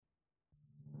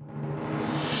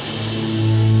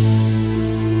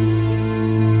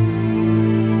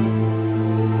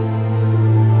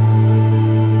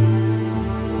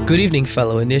Good evening,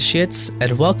 fellow initiates,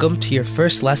 and welcome to your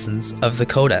first lessons of the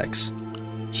Codex.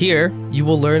 Here, you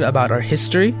will learn about our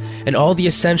history and all the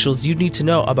essentials you need to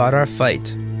know about our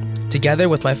fight. Together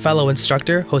with my fellow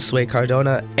instructor, Josue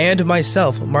Cardona, and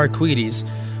myself, Marquides,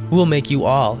 we will make you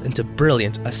all into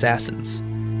brilliant assassins.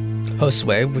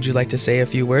 Josue, would you like to say a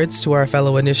few words to our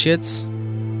fellow initiates?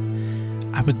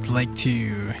 I would like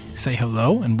to say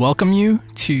hello and welcome you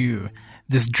to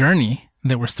this journey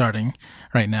that we're starting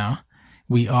right now.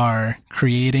 We are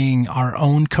creating our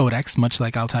own codex, much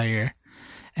like Altair,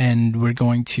 and we're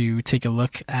going to take a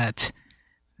look at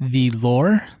the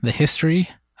lore, the history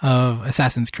of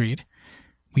Assassin's Creed.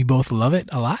 We both love it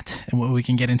a lot, and we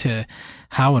can get into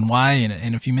how and why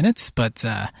in a few minutes, but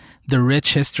the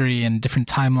rich history and different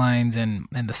timelines and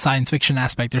the science fiction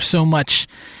aspect, there's so much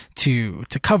to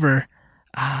cover.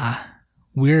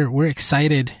 We're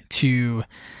excited to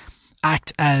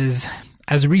act as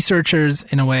researchers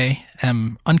in a way,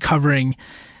 uncovering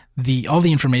all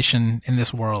the information in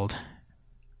this world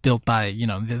built by,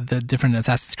 the different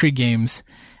Assassin's Creed games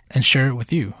and share it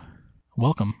with you.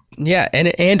 Welcome. Yeah, and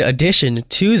in addition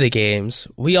to the games,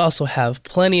 we also have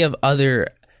plenty of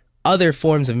other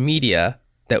forms of media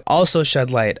that also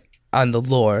shed light on the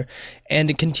lore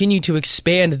and continue to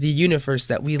expand the universe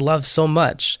that we love so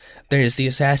much. There's the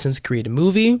Assassin's Creed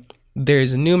movie,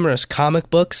 there's numerous comic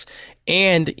books,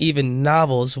 and even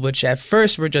novels, which at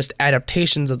first were just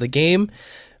adaptations of the game,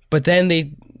 but then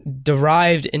they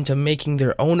derived into making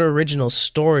their own original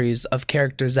stories of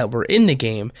characters that were in the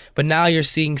game, but now you're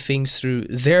seeing things through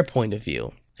their point of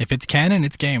view. If it's canon,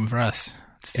 it's game for us.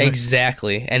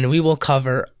 Exactly, and we will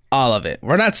cover all of it.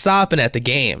 We're not stopping at the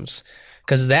games,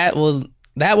 because that will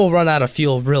run out of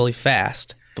fuel really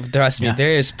fast. But trust me,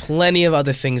 there is plenty of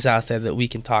other things out there that we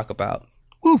can talk about.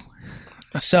 Woo!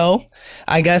 So,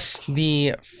 I guess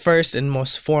the first and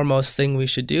most foremost thing we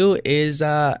should do is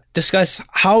discuss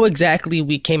how exactly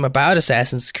we came about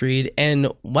Assassin's Creed and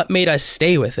what made us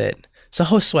stay with it. So,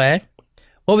 Josue,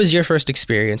 what was your first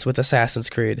experience with Assassin's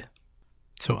Creed?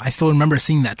 So, I still remember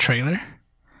seeing that trailer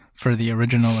for the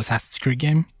original Assassin's Creed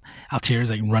game.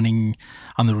 Altair's like running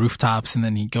on the rooftops, and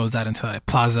then he goes out into a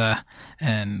plaza,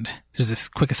 and there's this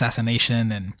quick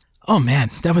assassination, and oh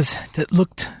man, that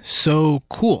looked so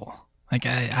cool. Like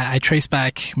I trace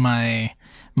back my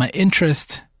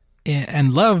interest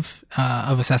and love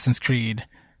of Assassin's Creed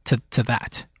to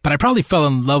that. But I probably fell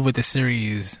in love with the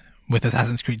series with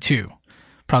Assassin's Creed 2.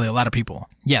 Probably a lot of people.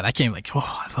 Yeah, that game, I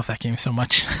love that game so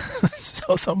much.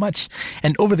 so much.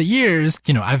 And over the years,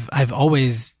 I've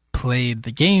always played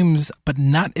the games, but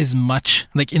not as much.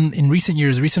 Like in recent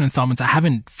years, recent installments, I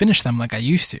haven't finished them like I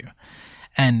used to.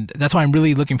 And that's why I'm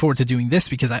really looking forward to doing this,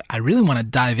 because I really want to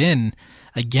dive in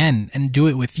again and do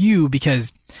it with you,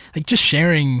 because like just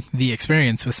sharing the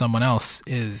experience with someone else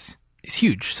is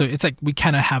huge. So it's like we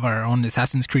kind of have our own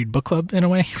Assassin's Creed book club in a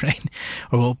way, right?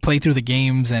 Or we'll play through the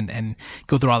games and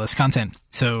go through all this content.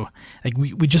 So like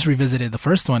we just revisited the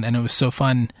first one, and it was so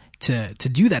fun to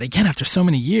do that again after so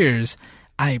many years.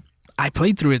 I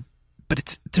played through it,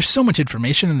 but there's so much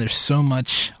information and there's so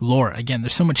much lore. Again,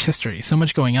 there's so much history, so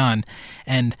much going on,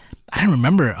 and I don't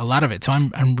remember a lot of it. So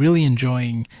I'm really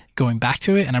enjoying going back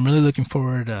to it, and I'm really looking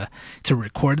forward to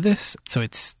record this so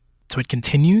it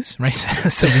continues, right?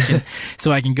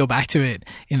 so I can go back to it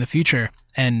in the future.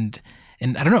 And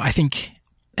I don't know, I think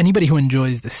anybody who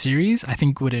enjoys the series, I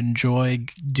think would enjoy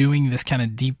doing this kind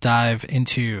of deep dive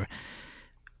into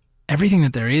everything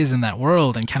that there is in that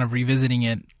world and kind of revisiting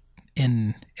it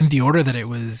in the order that it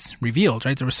was revealed,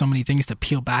 right? There were so many things to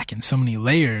peel back and so many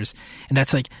layers. And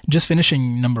that's like just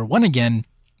finishing number 1 again.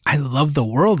 I love the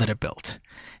world that it built,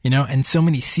 and so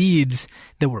many seeds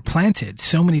that were planted,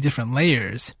 so many different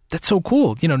layers. That's so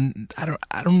cool. I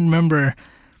don't remember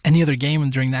any other game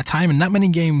during that time, and not many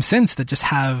games since that just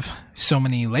have so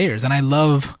many layers. And I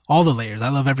love all the layers. I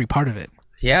love every part of it.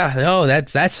 Yeah, no,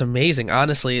 that's amazing.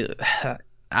 Honestly,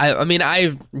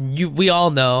 we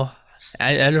all know,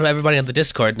 and everybody on the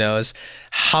Discord knows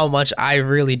how much I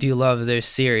really do love this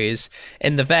series,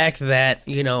 and the fact that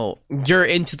you're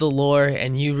into the lore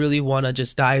and you really want to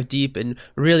just dive deep and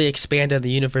really expand on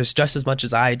the universe just as much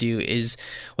as I do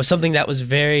was something that was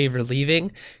very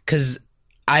relieving, because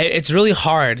it's really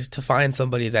hard to find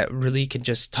somebody that really can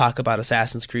just talk about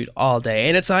Assassin's Creed all day.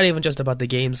 And it's not even just about the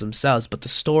games themselves, but the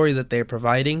story that they're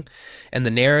providing and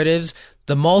the narratives,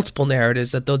 the multiple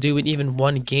narratives that they'll do in even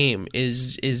one game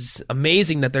is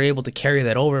amazing, that they're able to carry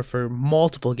that over for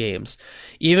multiple games.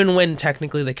 Even when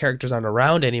technically the characters aren't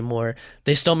around anymore,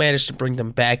 they still manage to bring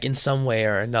them back in some way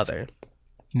or another.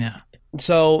 Yeah.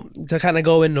 So to kind of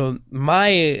go into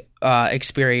my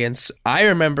experience, I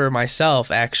remember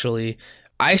myself actually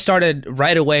I started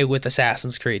right away with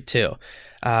Assassin's Creed 2.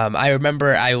 I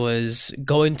remember I was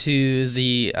going to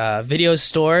the video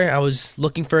store. I was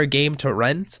looking for a game to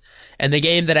rent, and the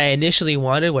game that I initially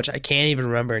wanted, which I can't even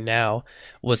remember now,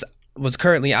 was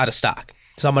currently out of stock.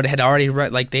 Someone had already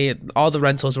all the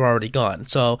rentals were already gone.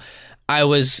 So I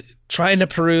was trying to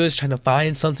peruse, trying to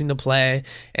find something to play,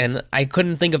 and I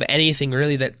couldn't think of anything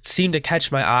really that seemed to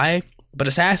catch my eye. But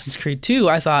Assassin's Creed 2,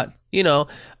 I thought, all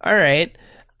right.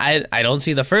 I don't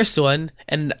see the first one,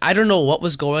 and I don't know what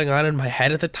was going on in my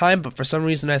head at the time, but for some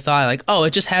reason I thought it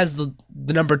just has the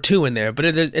number 2 in there, but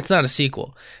it's not a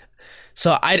sequel.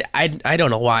 So I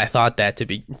don't know why I thought that,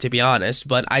 to be honest,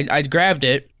 but I grabbed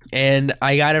it and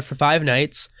I got it for 5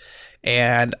 nights,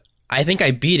 and I think I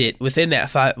beat it within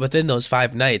those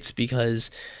 5 nights,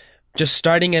 because just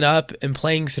starting it up and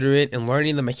playing through it and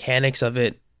learning the mechanics of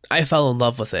it, I fell in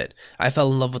love with it. I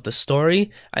fell in love with the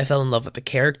story. I fell in love with the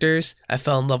characters. I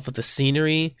fell in love with the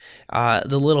scenery.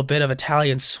 The little bit of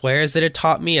Italian swears that it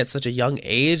taught me at such a young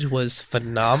age was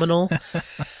phenomenal.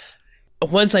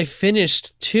 Once I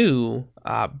finished 2,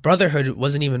 Brotherhood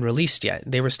wasn't even released yet.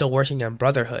 They were still working on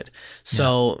Brotherhood.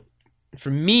 So for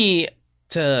me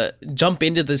to jump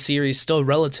into the series still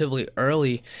relatively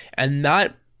early and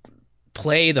not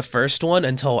play the first one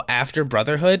until after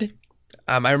Brotherhood,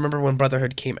 I remember when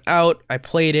Brotherhood came out, I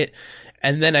played it,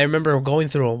 and then I remember going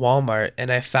through a Walmart and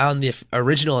I found the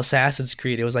original Assassin's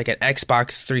Creed. It was like an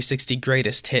Xbox 360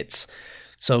 greatest hits,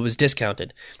 so it was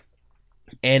discounted.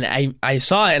 And I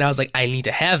saw it and I was like, I need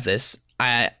to have this.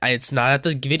 It's not at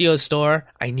the video store.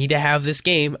 I need to have this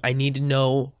game. I need to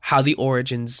know how the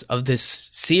origins of this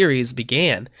series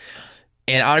began.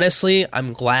 And honestly,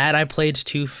 I'm glad I played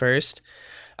 2 first.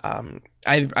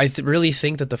 I really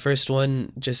think that the first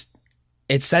one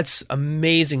it sets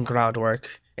amazing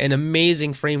groundwork, an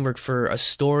amazing framework for a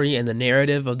story and the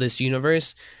narrative of this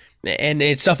universe. And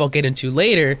it's stuff I'll get into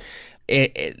later.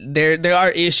 There are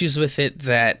issues with it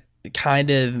that kind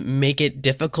of make it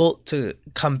difficult to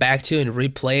come back to and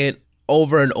replay it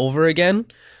over and over again.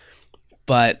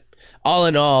 But all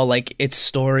in all, its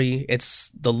story, it's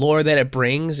the lore that it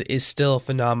brings is still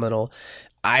phenomenal.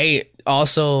 I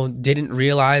also didn't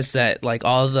realize that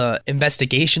all the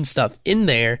investigation stuff in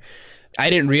there, I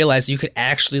didn't realize you could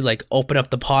actually open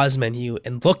up the pause menu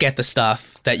and look at the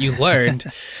stuff that you learned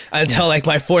until my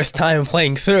 4th time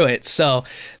playing through it. So,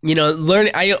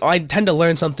 I tend to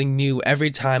learn something new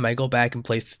every time I go back and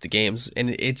play through the games. And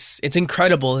it's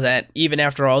incredible that even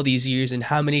after all these years and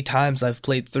how many times I've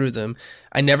played through them,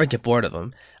 I never get bored of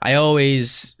them. I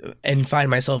always find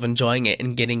myself enjoying it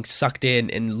and getting sucked in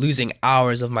and losing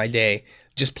hours of my day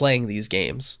just playing these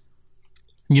games.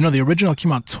 The original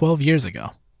came out 12 years ago.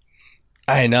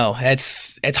 I know.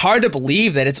 It's hard to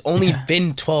believe that it's only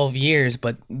been 12 years,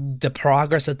 but the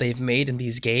progress that they've made in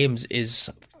these games is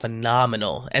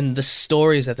phenomenal. And the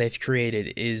stories that they've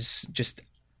created is just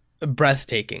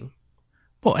breathtaking.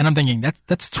 Well, and I'm thinking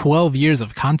that's 12 years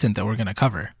of content that we're going to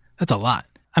cover. That's a lot.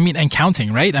 I mean, and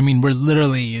counting, right? I mean, we're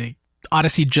literally...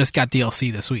 Odyssey just got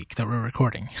DLC this week that we're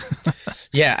recording.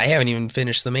 Yeah, I haven't even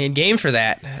finished the main game for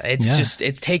that.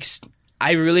 It takes...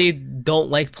 I really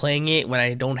don't like playing it when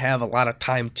I don't have a lot of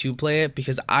time to play it,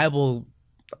 because I will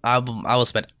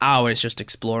spend hours just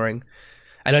exploring.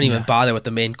 I don't even bother with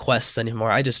the main quests anymore.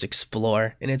 I just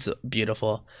explore, and it's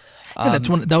beautiful. Yeah,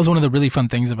 that was one of the really fun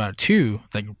things about it too.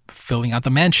 It's filling out the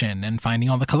mansion and finding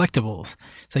all the collectibles.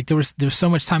 It's there was so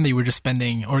much time that you were just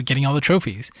spending or getting all the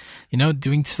trophies.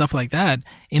 Doing stuff like that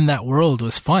in that world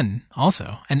was fun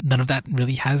also, and none of that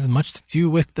really has much to do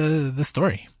with the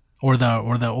story or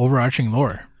the overarching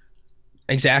lore.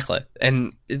 Exactly.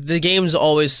 And the games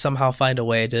always somehow find a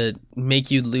way to make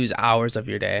you lose hours of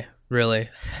your day, really.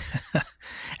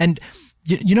 And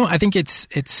I think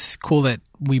it's cool that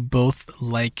we both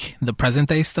like the present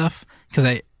day stuff, because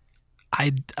I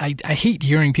hate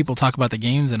hearing people talk about the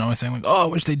games and always saying I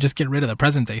wish they'd just get rid of the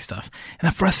present day stuff. And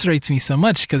that frustrates me so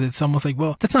much, because it's almost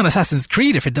well, that's not Assassin's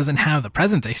Creed if it doesn't have the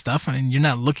present day stuff. I mean, you're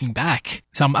not looking back.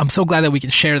 So I'm so glad that we can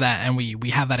share that, and we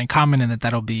have that in common, and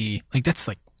that'll be that's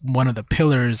one of the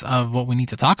pillars of what we need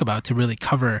to talk about to really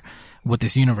cover what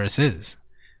this universe is.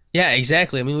 Yeah,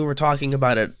 exactly. I mean, we were talking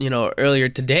about it, earlier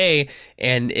today,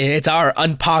 and it's our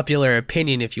unpopular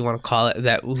opinion, if you want to call it,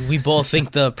 that we both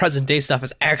think the present day stuff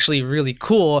is actually really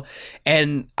cool.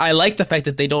 And I like the fact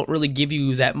that they don't really give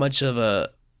you that much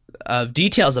of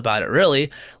details about it,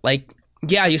 really.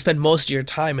 Yeah, you spend most of your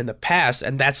time in the past,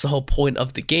 and that's the whole point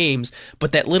of the games.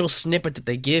 But that little snippet that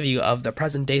they give you of the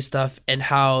present day stuff and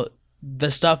how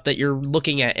the stuff that you're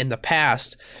looking at in the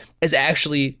past is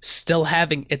actually still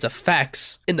having its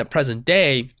effects in the present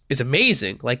day is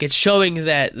amazing. Like, it's showing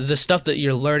that the stuff that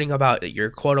you're learning about, that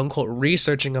you're quote unquote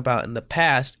researching about in the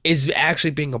past, is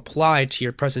actually being applied to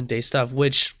your present day stuff,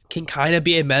 which can kind of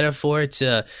be a metaphor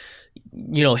to,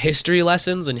 you know, history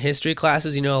lessons and history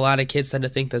classes. You know, a lot of kids tend to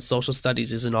think that social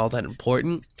studies isn't all that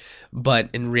important, but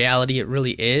in reality it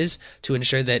really is, to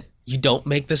ensure that you don't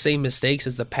make the same mistakes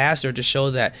as the past, or to show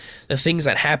that the things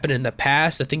that happen in the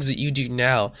past, the things that you do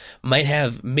now, might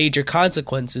have major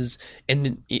consequences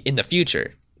in the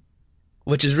future,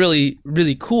 which is really,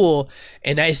 really cool.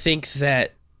 And I think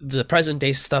that the present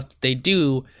day stuff that they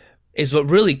do is what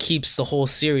really keeps the whole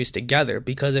series together,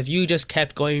 because if you just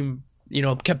kept going, you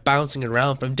know, kept bouncing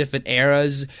around from different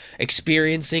eras,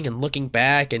 experiencing and looking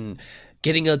back and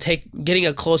getting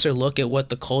a closer look at what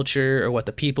the culture or what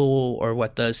the people or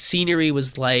what the scenery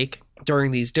was like during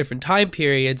these different time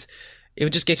periods, it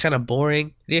would just get kind of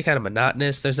boring. It get kind of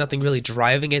monotonous. There's nothing really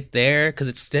driving it there,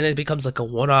 because then it becomes like a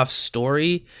one-off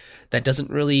story that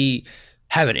doesn't really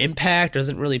have an impact,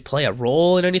 doesn't really play a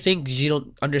role in anything, because you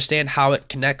don't understand how it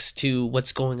connects to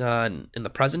what's going on in the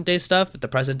present day stuff. If the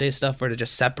present day stuff were to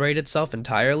just separate itself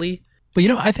entirely. But, you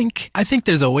know, I think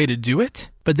there's a way to do it,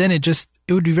 but then it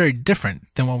would be very different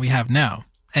than what we have now.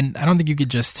 And I don't think you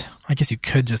could I guess you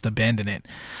could just abandon it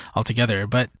altogether.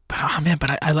 But oh man,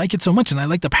 I like it so much, and I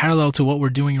like the parallel to what we're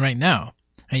doing right now.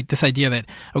 Right? This idea that,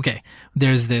 okay,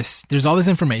 there's all this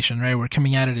information, right? We're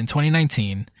coming at it in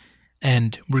 2019,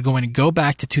 and we're going to go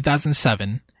back to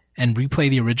 2007 and replay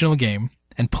the original game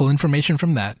and pull information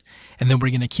from that. And then we're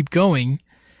going to keep going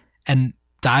and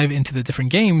dive into the different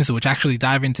games, which actually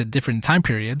dive into different time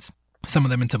periods, some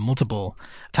of them into multiple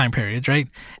time periods, right?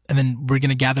 And then we're going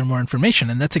to gather more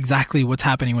information. And that's exactly what's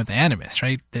happening with the Animus,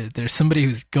 right? There's somebody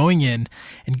who's going in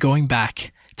and going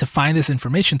back to find this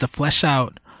information, to flesh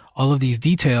out all of these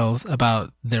details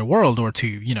about their world, or to,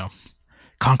 you know,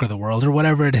 conquer the world, or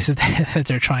whatever it is that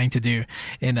they're trying to do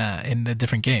in the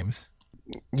different games.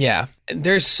 Yeah,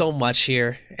 there's so much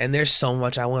here, and there's so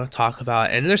much I want to talk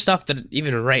about, and there's stuff that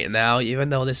even right now, even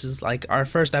though this is like our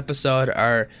first episode,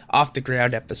 our off the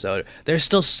ground episode, there's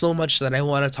still so much that I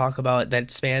want to talk about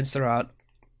that spans throughout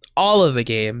all of the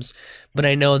games. But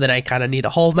I know that I kind of need to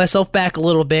hold myself back a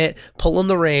little bit, pull in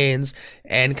the reins,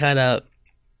 and kind of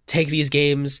take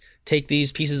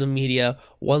these pieces of media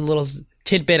one little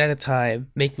tidbit at a time,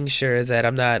 making sure that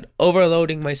I'm not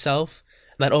overloading myself,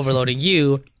 not overloading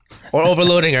you, or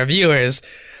overloading our viewers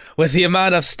with the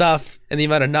amount of stuff and the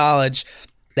amount of knowledge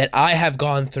that I have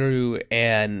gone through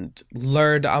and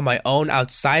learned on my own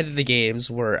outside of the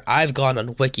games, where I've gone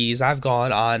on wikis, I've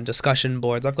gone on discussion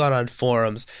boards, I've gone on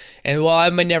forums, and while I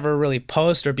might never really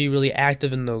post or be really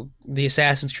active in the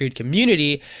Assassin's Creed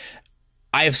community,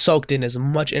 I have soaked in as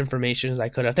much information as I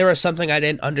could. If there was something I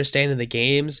didn't understand in the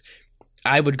games,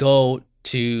 I would go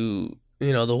to,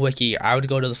 you know, the wiki, I would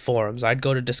go to the forums, I'd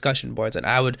go to discussion boards, and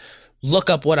I would look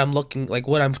up what I'm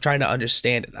trying to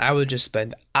understand. And I would just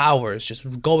spend hours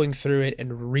just going through it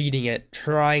and reading it,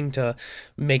 trying to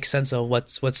make sense of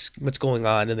what's going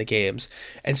on in the games.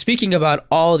 And speaking about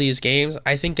all these games,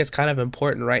 I think it's kind of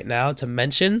important right now to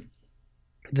mention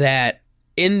that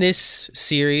in this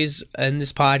series, in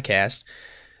this podcast,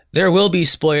 there will be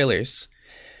spoilers.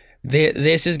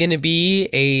 This is going to be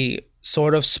a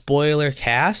sort of spoiler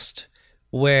cast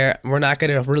where we're not going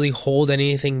to really hold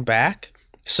anything back.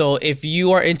 So if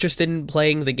you are interested in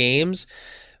playing the games,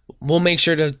 we'll make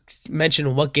sure to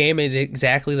mention what game is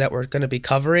exactly that we're going to be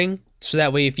covering. So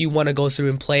that way, if you want to go through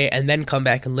and play and then come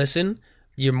back and listen,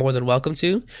 you're more than welcome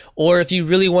to. Or if you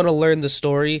really want to learn the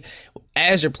story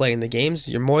as you're playing the games,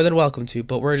 you're more than welcome to.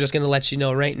 But we're just going to let you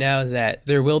know right now that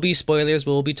there will be spoilers.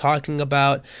 We'll be talking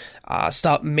about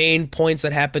main points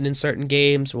that happen in certain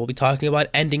games. We'll be talking about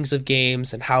endings of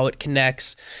games and how it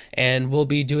connects. And we'll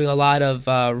be doing a lot of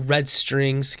red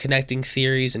strings, connecting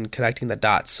theories and connecting the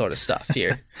dots sort of stuff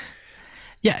here.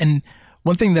 Yeah, and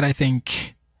one thing that I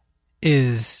think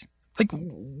is, like,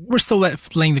 we're still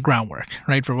laying the groundwork,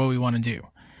 right, for what we want to do.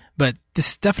 But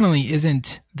this definitely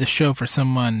isn't the show for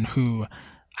someone who,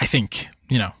 I think,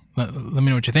 you know, let me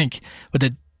know what you think, but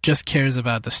that just cares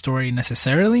about the story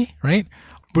necessarily, right?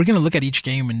 We're going to look at each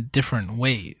game in different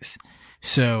ways.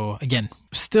 So again,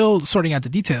 still sorting out the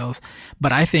details,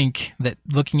 but I think that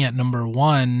looking at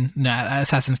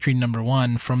Assassin's Creed number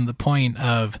 1 from the point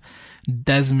of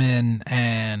Desmond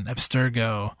and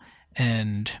Abstergo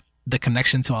and the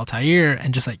connection to Altair,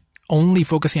 and just like only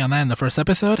focusing on that in the first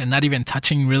episode and not even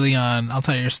touching really on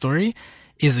Altair's story,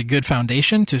 is a good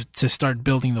foundation to start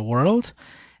building the world.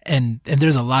 And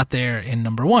there's a lot there in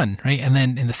number one, right? And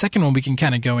then in the second one, we can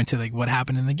kind of go into like what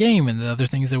happened in the game and the other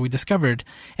things that we discovered.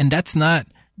 And that's not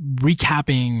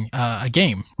recapping a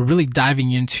game. We're really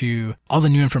diving into all the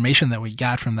new information that we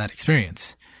got from that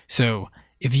experience. So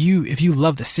if you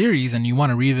love the series and you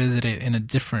want to revisit it in a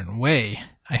different way,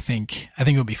 I think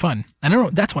it would be fun. And I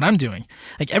know that's what I'm doing.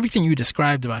 Like everything you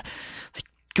described about like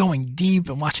going deep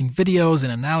and watching videos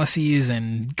and analyses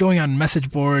and going on message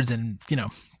boards and,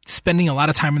 spending a lot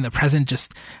of time in the present,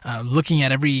 just looking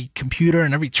at every computer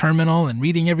and every terminal and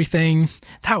reading everything.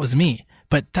 That was me.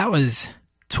 But that was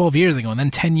 12 years ago and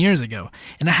then 10 years ago.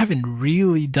 And I haven't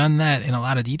really done that in a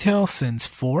lot of detail since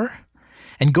 4.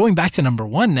 And going back to number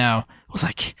 1 now was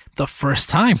like the first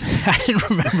time. I didn't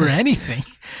remember anything.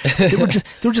 They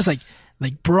were just like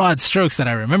broad strokes that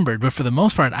I remembered, but for the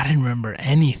most part, I didn't remember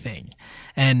anything.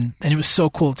 And it was so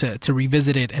cool to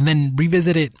revisit it and then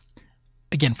revisit it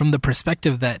again from the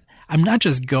perspective that I'm not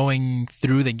just going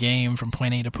through the game from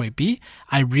point A to point B.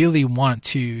 I really want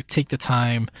to take the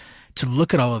time to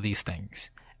look at all of these things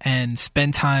and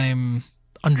spend time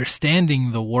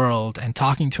understanding the world and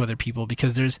talking to other people,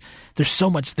 because there's so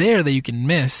much there that you can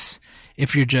miss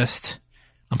if you're just,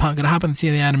 I'm going to hop on the Sea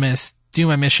of the Animus, do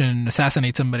my mission,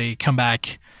 assassinate somebody, come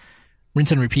back,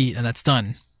 rinse and repeat, and that's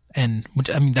done. And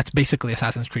that's basically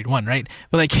Assassin's Creed 1, right?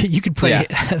 But like you could play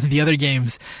the other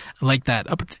games like that.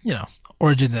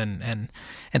 Origins and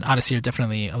Odyssey are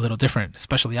definitely a little different,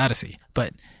 especially Odyssey.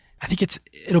 But I think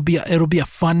it'll be a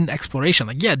fun exploration.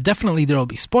 Like, yeah, definitely there will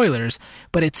be spoilers,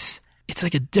 but it's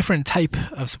like a different type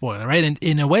of spoiler, right? And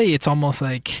in a way, it's almost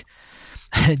like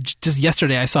just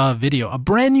yesterday I saw a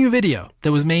brand new video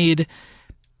that was made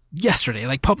yesterday,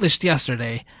 like published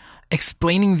yesterday,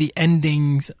 explaining the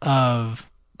endings of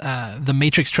the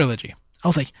Matrix trilogy. I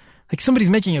was like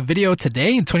somebody's making a video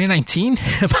today in 2019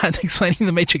 about explaining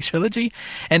the Matrix trilogy,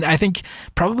 and I think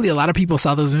probably a lot of people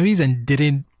saw those movies and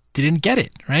didn't get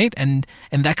it, right? And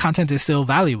that content is still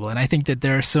valuable. And I think that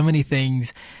there are so many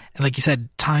things, like you said,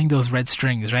 tying those red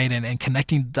strings, right? And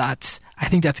connecting dots. I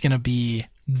think that's going to be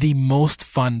the most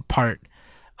fun part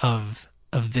of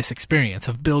this experience,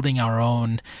 of building our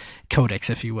own codex,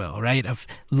 if you will, right? Of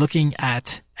looking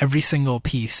at every single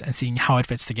piece and seeing how it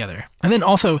fits together. And then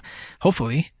also,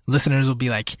 hopefully, listeners will be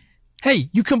like, hey,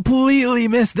 you completely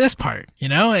missed this part,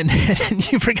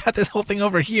 and you forgot this whole thing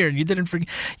over here, and you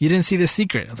didn't see this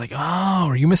secret. It's like, oh,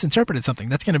 or you misinterpreted something.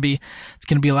 It's going to be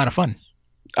a lot of fun.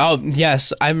 Oh,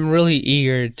 yes. I'm really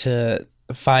eager to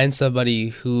find somebody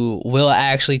who will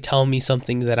actually tell me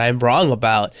something that I'm wrong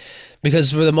about.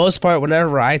 Because for the most part,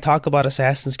 whenever I talk about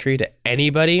Assassin's Creed to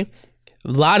anybody,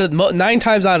 9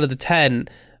 times out of the 10,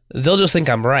 they'll just think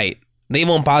I'm right. They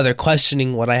won't bother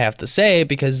questioning what I have to say,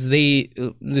 because they,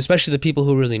 especially the people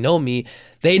who really know me,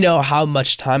 they know how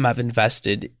much time I've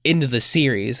invested into the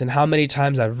series and how many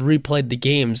times I've replayed the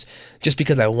games just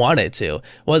because I wanted to. It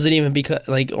wasn't even because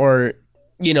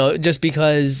just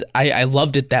because I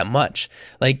loved it that much.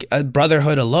 Like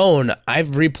Brotherhood alone, I've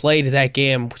replayed that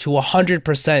game to 100%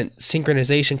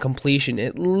 synchronization completion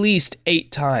at least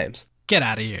 8 times. Get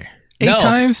out of here. 8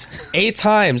 times? 8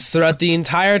 times throughout the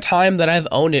entire time that I've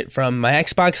owned it, from my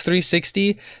Xbox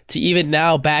 360 to even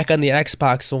now back on the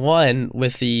Xbox One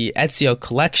with the Ezio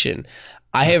collection.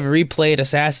 I have replayed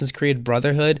Assassin's Creed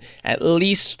Brotherhood at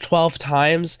least 12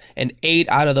 times, and 8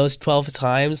 out of those 12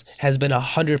 times has been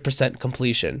 100%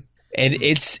 completion. And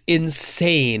it's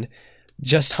insane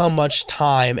just how much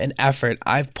time and effort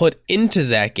I've put into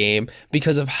that game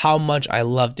because of how much I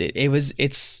loved it.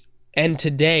 And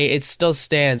today it still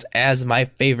stands as my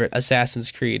favorite Assassin's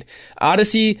Creed.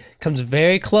 Odyssey comes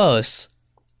very close,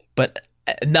 but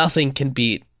nothing can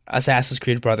beat Assassin's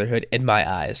Creed Brotherhood in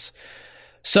my eyes.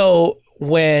 So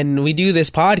when we do this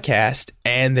podcast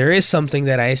and there is something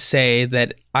that I say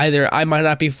that either I might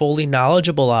not be fully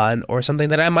knowledgeable on or something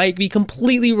that I might be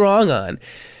completely wrong on,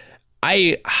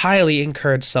 I highly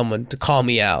encourage someone to call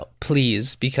me out,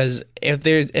 please, because if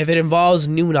it involves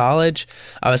new knowledge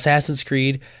of Assassin's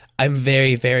Creed, I'm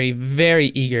very, very, very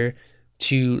eager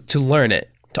to learn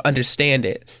it, to understand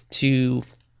it, to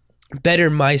better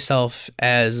myself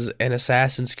as an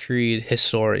Assassin's Creed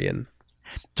historian.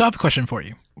 So I have a question for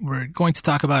you. We're going to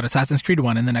talk about Assassin's Creed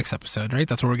 1 in the next episode, right?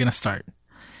 That's where we're going to start.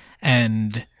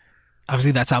 And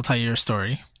obviously that's Altair's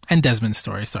story, and Desmond's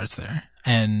story starts there.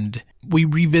 And we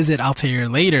revisit Altair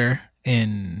later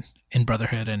in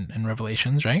Brotherhood and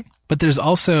Revelations, right? But there's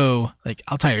also like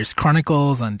Altair's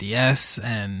Chronicles on DS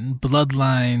and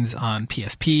Bloodlines on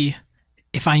PSP.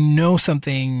 If I know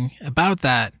something about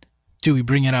that, do we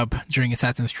bring it up during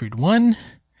Assassin's Creed 1?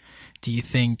 Do you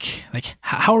think, like,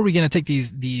 how are we going to take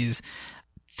these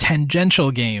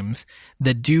tangential games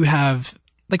that do have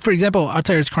like for example,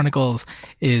 Altair's Chronicles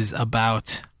is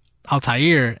about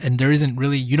Altair, and there isn't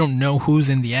really, you don't know who's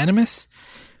in the Animus.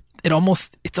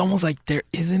 It's almost like there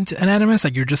isn't an Animus,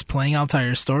 like you're just playing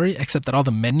Altair's story, except that all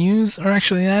the menus are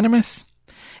actually an Animus.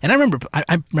 And I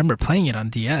remember playing it on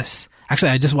DS.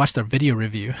 Actually, I just watched a video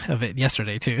review of it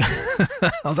yesterday too.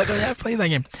 I was like, oh yeah, I played that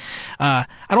game. I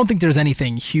don't think there's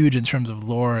anything huge in terms of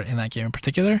lore in that game in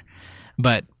particular,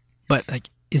 but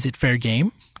like, is it fair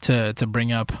game to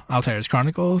bring up Altair's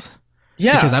Chronicles?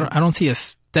 Yeah, because I don't see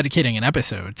us dedicating an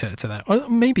episode to that, or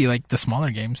maybe like the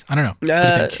smaller games. I don't know. What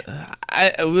do you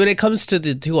think? When it comes to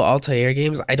the two Altair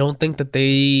games, I don't think that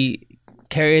they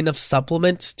carry enough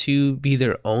supplements to be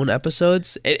their own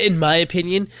episodes, in my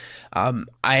opinion. I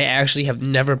actually have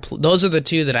never those are the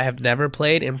two that I have never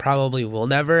played and probably will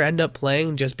never end up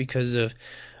playing, just because of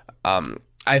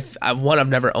I've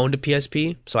never owned a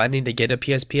PSP, so I need to get a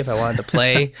PSP if I wanted to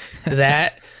play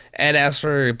that. And as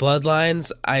for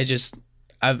Bloodlines,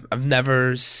 I've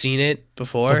never seen it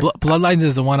before. Well, Bloodlines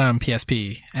is the one on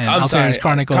PSP, and Altair's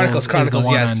Chronicles is the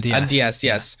one yes, on DS. On DS,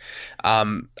 yes.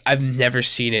 I've never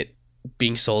seen it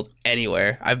being sold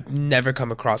anywhere. I've never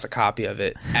come across a copy of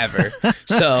it ever.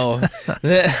 so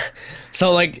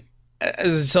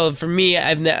for me,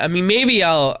 I mean, maybe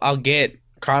I'll get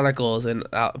Chronicles and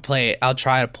I'll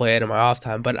try to play it in my off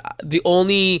time. But the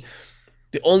only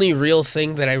real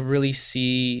thing that I really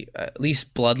see, at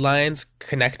least Bloodlines,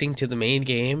 connecting to the main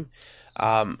game,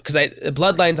 because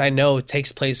Bloodlines I know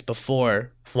takes place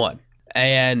before 1,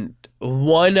 and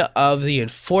one of the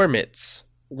informants,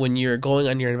 when you're going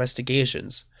on your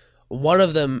investigations, one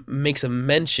of them makes a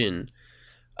mention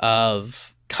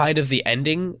of kind of the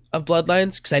ending of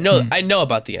Bloodlines, because I know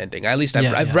about the ending. At least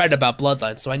I've read about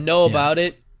Bloodlines, so I know about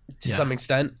it to some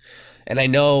extent, and I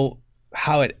know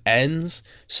how it ends.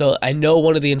 So I know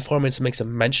one of the informants makes a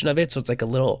mention of it, so it's like a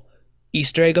little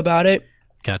Easter egg about it.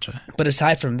 Gotcha. But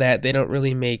aside from that, they don't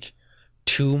really make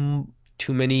too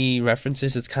many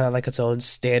references. It's kind of like its own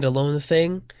standalone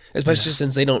thing, especially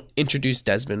since they don't introduce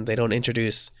Desmond, they don't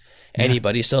introduce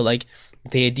anybody. So like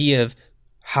the idea of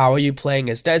how are you playing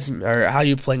as Desmond or how are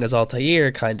you playing as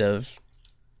Altair kind of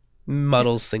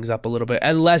muddles things up a little bit,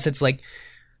 unless it's like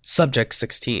Subject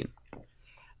 16.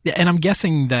 Yeah, and I'm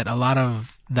guessing that a lot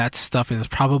of that stuff is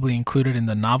probably included in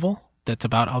the novel that's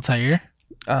about Altair.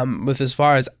 With as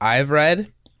far as I've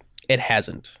read, it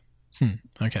hasn't.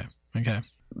 Okay.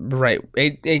 Right.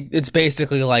 It's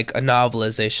basically like a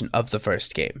novelization of the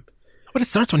first game. But it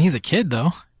starts when he's a kid,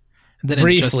 though. And then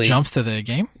it just jumps to the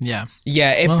game? Yeah.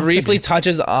 Yeah, it briefly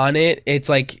touches on it. It's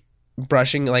like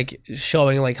brushing, like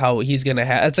showing like how he's going to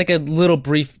have... It's like a little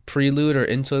brief prelude or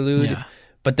interlude,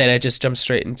 but then it just jumps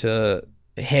straight into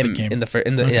him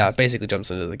basically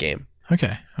jumps into the game.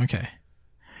 Okay.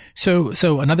 So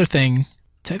another thing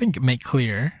to, I think, make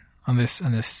clear on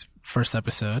this first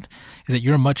episode is that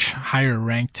you're a much higher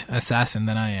ranked assassin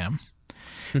than I am,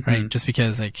 right? Just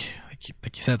because like you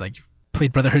said, like you've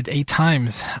played Brotherhood 8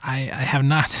 times. I have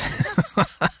not.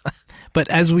 But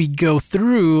as we go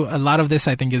through, a lot of this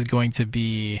I think is going to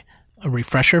be a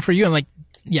refresher for you, and like,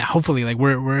 yeah, hopefully like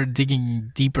we're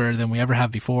digging deeper than we ever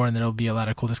have before, and there'll be a lot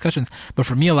of cool discussions. But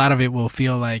for me, a lot of it will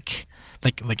feel like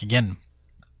again,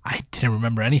 I didn't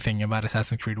remember anything about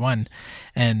Assassin's Creed 1,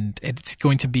 and it's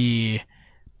going to be,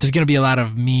 there's going to be a lot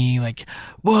of me like,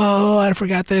 whoa, I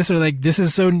forgot this, or like, this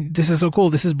is so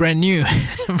cool, this is brand new,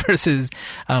 versus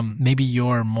maybe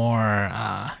you're more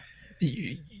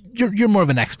you're more of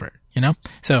an expert, you know?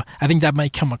 So I think that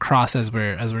might come across as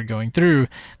we're going through,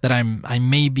 that I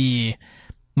may be,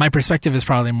 my perspective is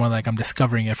probably more like I'm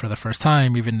discovering it for the first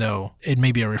time, even though it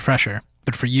may be a refresher.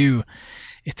 But for you,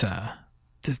 it's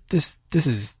this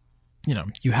is, you know,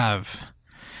 you have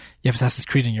Assassin's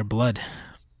Creed in your blood.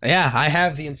 Yeah, I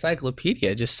have the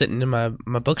encyclopedia just sitting in my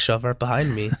bookshelf right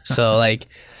behind me. So like,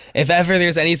 if ever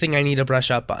there's anything I need to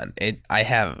brush up on, I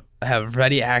have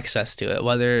ready access to it,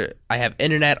 whether I have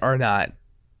internet or not.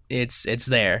 It's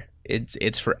there.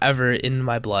 It's forever in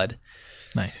my blood.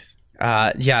 Nice.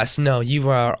 Yes, no, you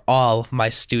are all my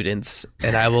students,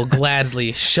 and I will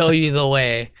gladly show you the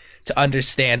way to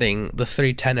understanding the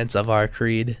 3 tenets of our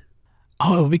creed.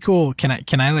 Oh, it would be cool. Can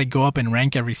I like go up in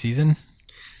rank every season?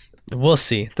 We'll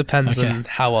see. Depends on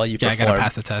how well you perform. Yeah, I gotta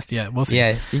pass the test. Yeah, we'll see.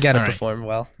 Yeah, you gotta perform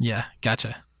well. Yeah,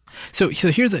 gotcha. So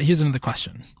here's another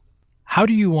question. How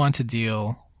do you want to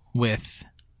deal with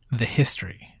the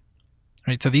history?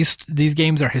 Right. So these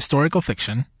games are historical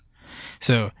fiction.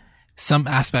 So some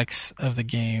aspects of the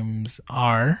games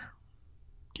are,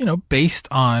 you know, based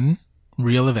on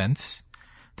real events.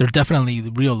 They're definitely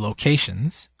real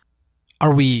locations.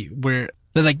 We're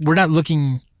not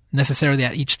looking necessarily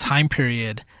at each time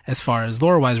period as far as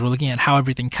lore-wise. We're looking at how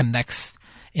everything connects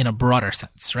in a broader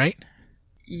sense, right?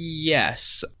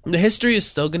 Yes. The history is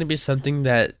still going to be something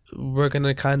that we're going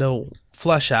to kind of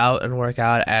flush out and work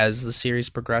out as the series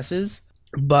progresses.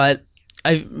 But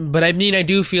I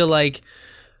do feel like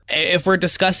if we're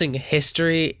discussing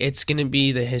history, it's going to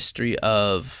be the history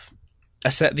of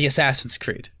the Assassin's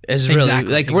Creed. Is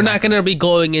really we're not going to be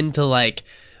going into like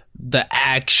the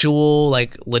actual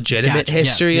like legitimate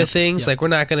history of things. Like we're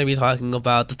not going to be talking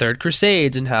about the Third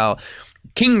Crusades and how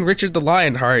King Richard the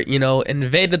Lionheart,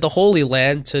 invaded the Holy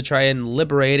Land to try and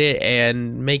liberate it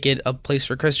and make it a place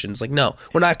for Christians. Like, no,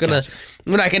 we're not gonna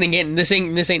get in this.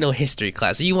 Ain't no history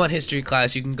class. If you want history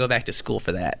class, you can go back to school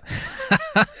for that.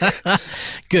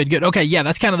 Good. Okay, yeah,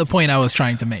 that's kind of the point I was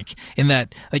trying to make. In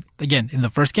that, like, again, in the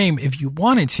first game, if you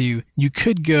wanted to, you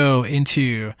could go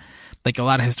into like a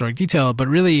lot of historic detail, but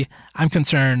really, I'm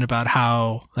concerned about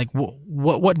how, like,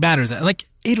 what matters. Like,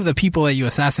 8 of the people that you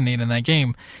assassinate in that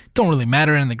game don't really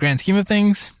matter in the grand scheme of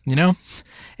things.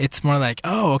 It's more like,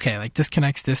 oh, okay, like this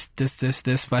connects this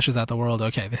fleshes out the world.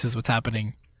 Okay, this is what's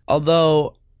happening.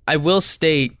 Although I will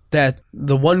state that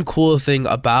the one cool thing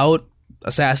about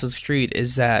Assassin's Creed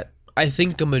is that I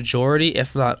think the majority,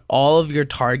 if not all of your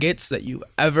targets that you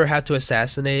ever have to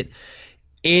assassinate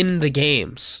in the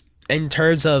games, in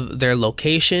terms of their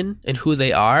location and who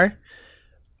they are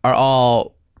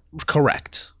all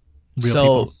correct. Real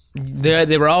people.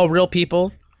 They were all real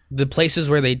people. The places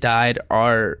where they died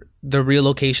are the real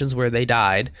locations where they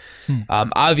died.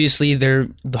 Obviously,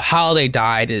 how they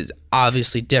died is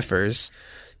obviously differs.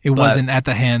 It wasn't at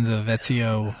the hands of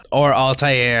Ezio or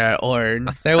Altair, or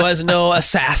there was no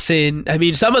assassin. I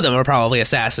mean, some of them were probably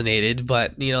assassinated,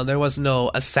 but there was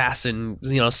no assassin,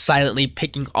 silently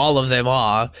picking all of them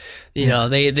off.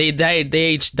 They died.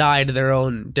 They each died their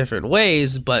own different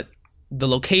ways, but the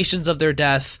locations of their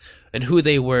death and who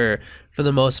they were, for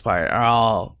the most part,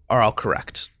 are all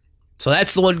correct. So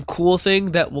that's the one cool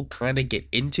thing that we'll kind of get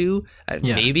into,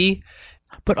 maybe.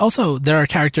 But also, there are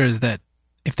characters that,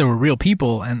 if there were real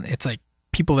people, and it's like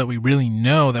people that we really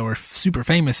know that were super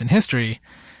famous in history,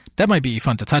 that might be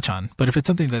fun to touch on. But if it's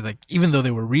something that, like, even though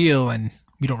they were real and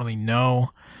we don't really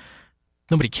know,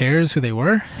 nobody cares who they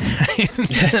were,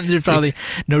 there's probably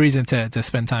no reason to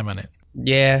spend time on it.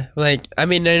 Yeah, like, I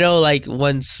mean, I know, like,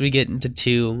 once we get into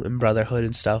 2 and Brotherhood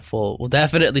and stuff, we'll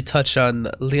definitely touch on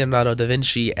Leonardo da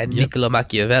Vinci and Niccolo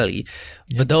Machiavelli.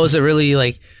 But those are really,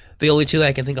 like, the only 2 that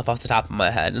I can think of off the top of my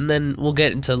head. And then we'll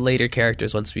get into later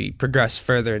characters once we progress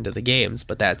further into the games.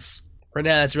 But right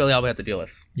now, that's really all we have to deal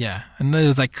with. Yeah, and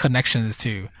there's, like, connections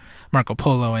to Marco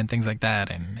Polo and things like that,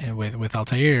 and with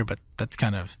Altair, but that's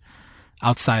kind of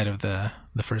outside of the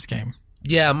first game.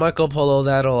 Yeah, Marco Polo,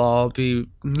 we'll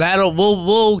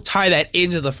tie that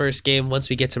into the first game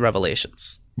once we get to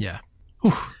Revelations. Yeah.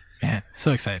 Whew, man,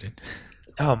 so excited.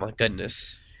 Oh my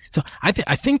goodness. So I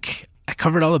think I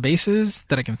covered all the bases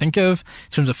that I can think of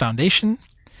in terms of foundation,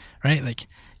 right? Like,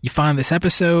 you find this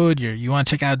episode, you want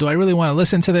to check out, do I really want to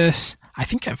listen to this? I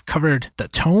think I've covered the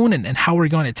tone and how we're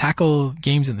going to tackle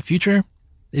games in the future.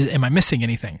 Am I missing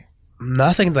anything?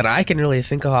 Nothing that I can really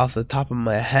think of off the top of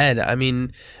my head. I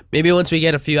mean, maybe once we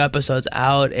get a few episodes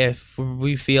out, if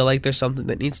we feel like there's something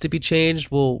that needs to be changed,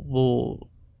 we're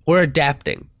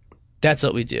adapting. That's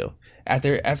what we do.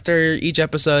 After each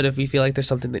episode, if we feel like there's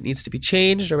something that needs to be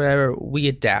changed or whatever, we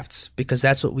adapt, because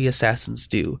that's what we assassins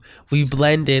do. We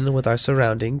blend in with our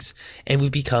surroundings and we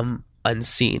become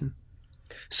unseen.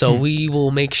 So we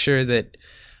will make sure that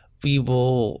we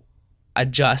will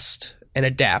adjust and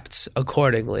adapt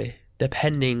accordingly,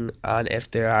 depending on if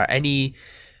there are any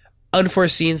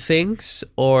unforeseen things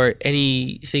or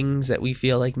any things that we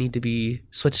feel like need to be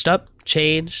switched up,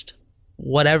 changed,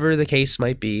 whatever the case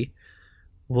might be.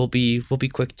 We'll be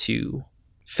quick to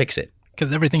fix it.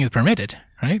 Because everything is permitted,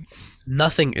 right?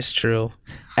 Nothing is true.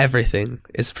 Everything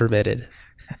is permitted.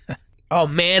 Oh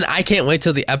man, I can't wait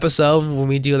till the episode when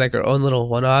we do like our own little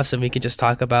one-offs and we can just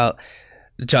talk about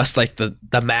just like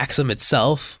the Maxim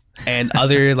itself and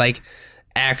other like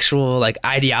actual like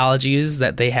ideologies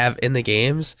that they have in the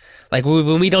games. Like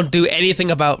when we don't do anything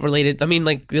about related, I mean,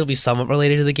 like it'll be somewhat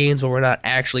related to the games, but we're not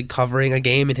actually covering a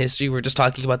game in history. We're just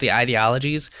talking about the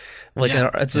ideologies. Like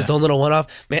it's its own little one-off.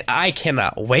 Man, I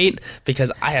cannot wait because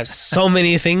I have so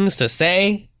many things to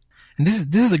say. And this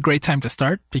is a great time to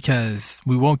start because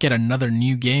we won't get another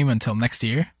new game until next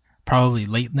year, probably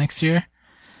late next year.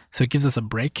 So it gives us a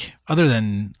break other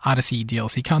than Odyssey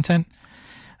DLC content.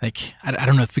 Like, I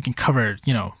don't know if we can cover,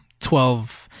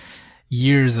 12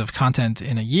 years of content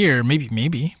in a year.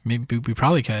 Maybe we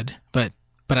probably could, but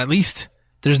at least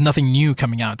there's nothing new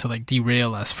coming out to like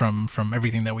derail us from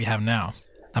everything that we have now.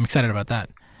 I'm excited about that.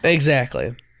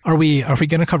 Exactly. Are we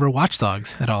going to cover Watch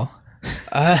Dogs at all?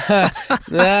 That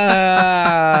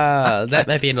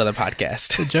might be another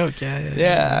podcast. A joke,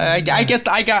 yeah.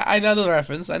 I know the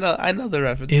reference. I know the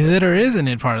reference. Is it or isn't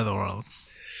it part of the world?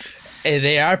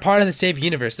 They are part of the same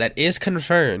universe. That is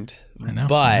confirmed. I know.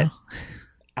 But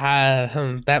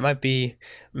that might be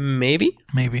maybe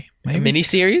a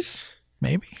miniseries.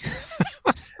 Maybe.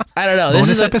 I don't know.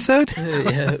 Bonus episode?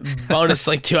 Bonus,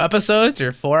 like 2 episodes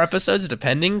or 4 episodes,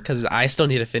 depending, because I still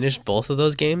need to finish both of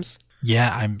those games.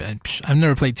 Yeah, I've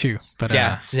never played 2, but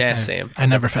same. I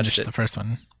never finished the first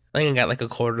one. I think I got like a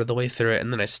quarter of the way through it,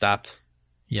 and then I stopped.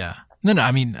 Yeah. No.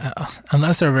 I mean,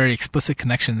 unless there are very explicit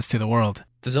connections to the world.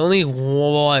 There's only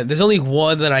one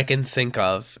that I can think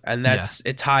of, and that's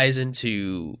it ties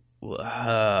into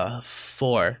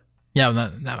 4. Yeah,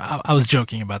 I was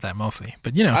joking about that mostly,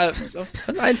 but you know,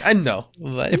 I know.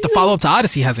 But, if the follow-up to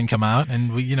Odyssey hasn't come out,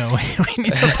 and we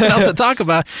need something else to talk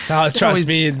about. Oh, trust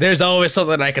me, there's always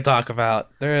something I could talk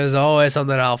about. There is always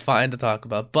something I'll find to talk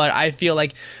about. But I feel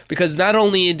like because not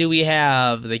only do we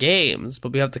have the games,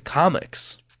 but we have the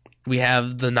comics. We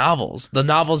have the novels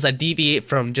that deviate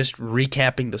from just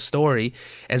recapping the story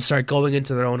and start going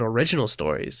into their own original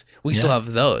stories. We still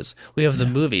have those. We have the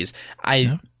movies.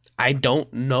 I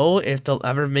don't know if they'll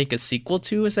ever make a sequel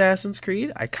to Assassin's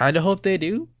Creed. I kind of hope they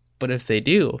do. But if they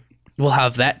do, we'll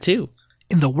have that too.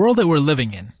 In the world that we're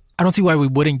living in, I don't see why we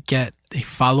wouldn't get a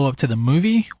follow-up to the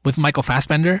movie with Michael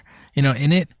Fassbender,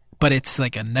 in it. But it's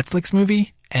like a Netflix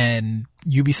movie, and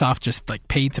Ubisoft just like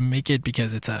paid to make it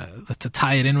because it's to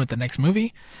tie it in with the next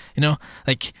movie.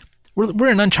 Like we're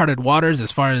in uncharted waters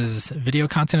as far as video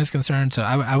content is concerned. So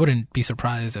I wouldn't be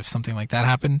surprised if something like that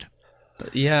happened.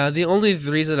 Yeah, the only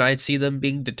reason I'd see them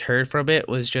being deterred from it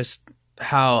was just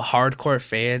how hardcore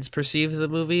fans perceived the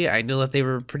movie. I know that they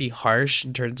were pretty harsh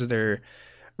in terms of their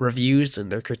reviews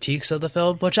and their critiques of the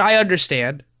film, which I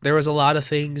understand. There was a lot of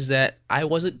things that I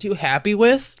wasn't too happy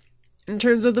with in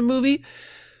terms of the movie,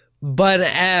 but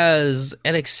as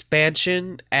an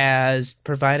expansion, as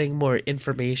providing more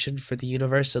information for the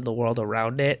universe and the world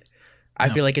around it, I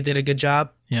feel like it did a good job.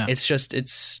 Yeah. It's just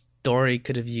story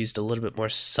could have used a little bit more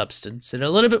substance and a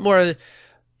little bit more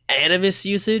Animus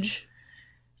usage.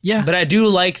 Yeah. But I do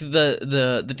like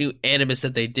the new Animus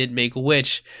that they did make,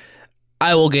 which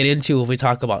I will get into if we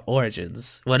talk about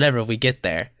Origins, whenever we get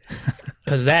there.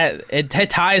 Because it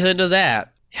ties into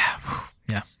that. Yeah.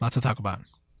 Yeah. Lots to talk about.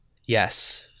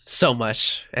 Yes. So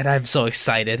much. And I'm so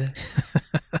excited.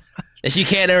 If you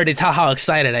can't already tell how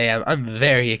excited I am, I'm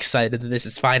very excited that this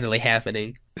is finally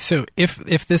happening. So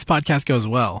if this podcast goes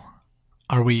well,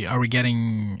 are we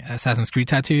getting Assassin's Creed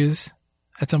tattoos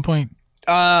at some point?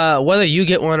 Whether you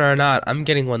get one or not, I'm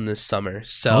getting one this summer.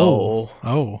 So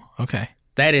okay.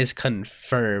 That is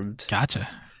confirmed. Gotcha.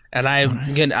 And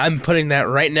I'm putting that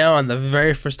right now on the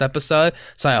very first episode,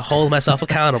 so I hold myself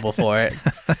accountable for it.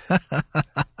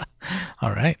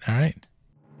 All right.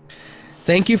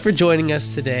 Thank you for joining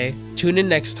us today. Tune in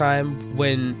next time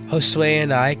when Josue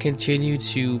and I continue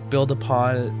to build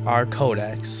upon our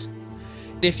codex.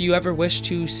 If you ever wish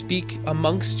to speak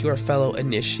amongst your fellow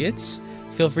initiates,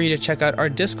 feel free to check out our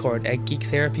Discord at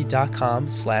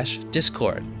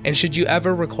geektherapy.com/Discord. And should you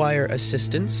ever require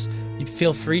assistance,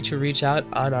 feel free to reach out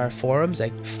on our forums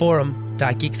at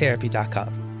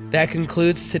forum.geektherapy.com. That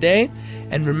concludes today,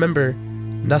 and remember,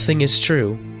 nothing is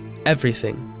true,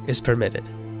 everything is permitted.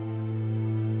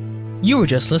 You were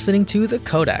just listening to The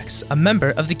Codex, a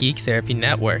member of the Geek Therapy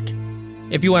Network.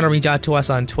 If you want to reach out to us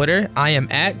on Twitter, I am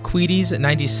at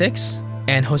Queeties96,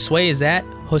 and Josue is at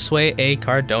Josue A.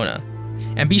 Cardona.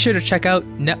 And be sure to check out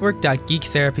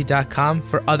network.geektherapy.com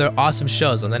for other awesome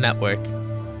shows on the network.